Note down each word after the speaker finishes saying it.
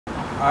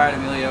All right,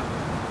 Emilio,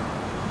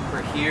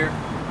 we're here.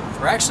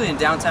 We're actually in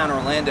downtown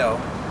Orlando.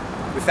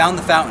 We found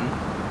the fountain,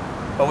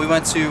 but we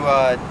went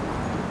to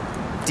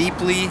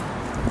Deeply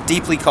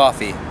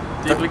Coffee.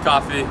 Deeply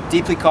Coffee.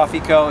 Deeply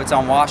Coffee Co. It's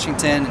on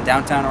Washington in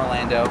downtown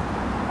Orlando.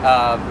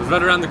 It was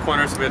right around the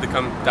corner, so we had to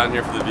come down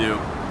here for the view.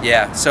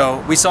 Yeah,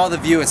 so we saw the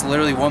view. It's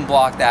literally 1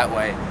 block that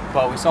way,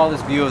 but we saw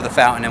this view of the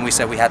fountain and we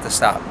said we had to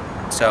stop.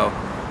 So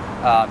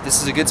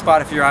this is a good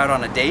spot if you're out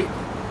on a date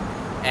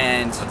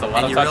and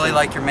you really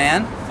like your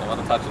man. It's a lot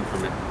of touching for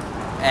me.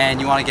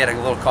 And you want to get a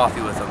little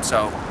coffee with him.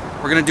 So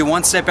we're gonna do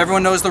 1 sip.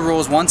 Everyone knows the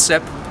rules. 1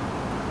 sip.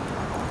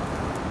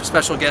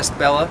 Special guest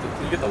Bella.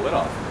 Can you get the lid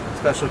off?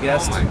 Special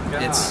guest. Oh my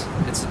God. It's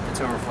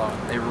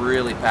overflowing. They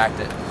really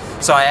packed it.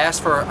 So I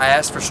asked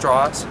for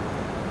straws,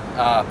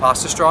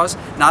 pasta straws.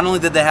 Not only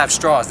did they have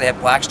straws, they had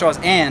black straws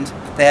and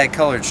they had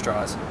colored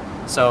straws.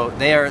 So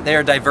they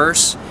are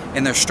diverse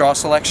in their straw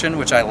selection,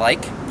 which I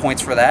like.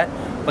 Points for that.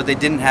 But they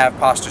didn't have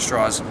pasta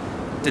straws.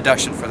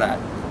 Deduction for that.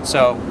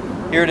 So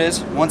here it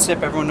is. 1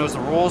 sip. Everyone knows the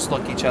rules.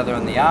 Look each other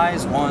in the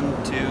eyes.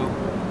 1, 2.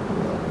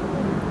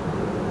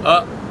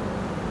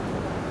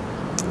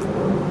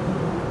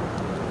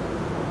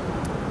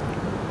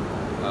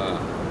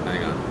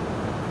 Hang on.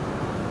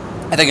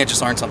 I think I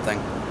just learned something.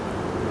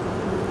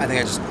 I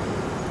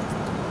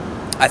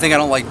think I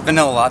don't like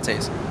vanilla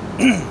lattes.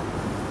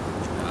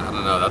 I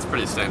don't know. That's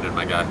pretty standard,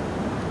 my guy.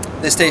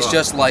 This tastes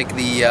just like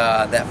the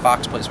that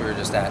Fox place we were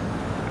just at.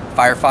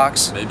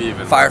 Firefox. Maybe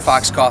even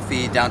Firefox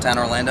Coffee, downtown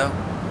Orlando.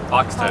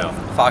 Foxtail.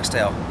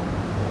 Foxtail.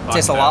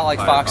 Tastes a lot like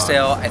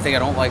Foxtail. I think I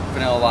don't like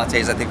vanilla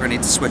lattes. I think we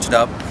need to switch it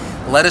up.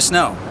 Let us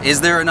know.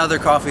 Is there another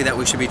coffee that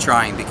we should be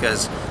trying?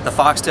 Because the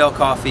Foxtail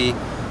coffee,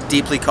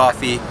 Deeply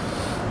Coffee,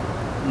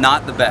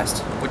 not the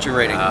best. What's your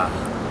rating? 3.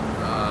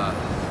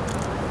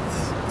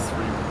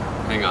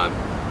 Hang on.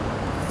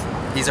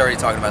 He's already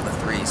talking about the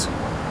 3s.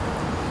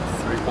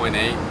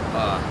 3.8.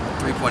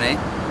 3.8?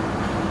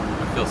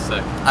 I feel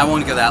sick. I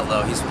won't go that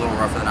low. He's a little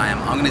rougher than I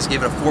am. I'm going to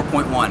give it a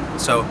 4.1.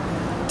 So,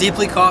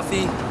 Deeply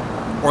Coffee,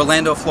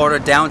 Orlando, Florida,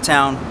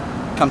 downtown.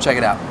 Come check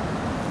it out.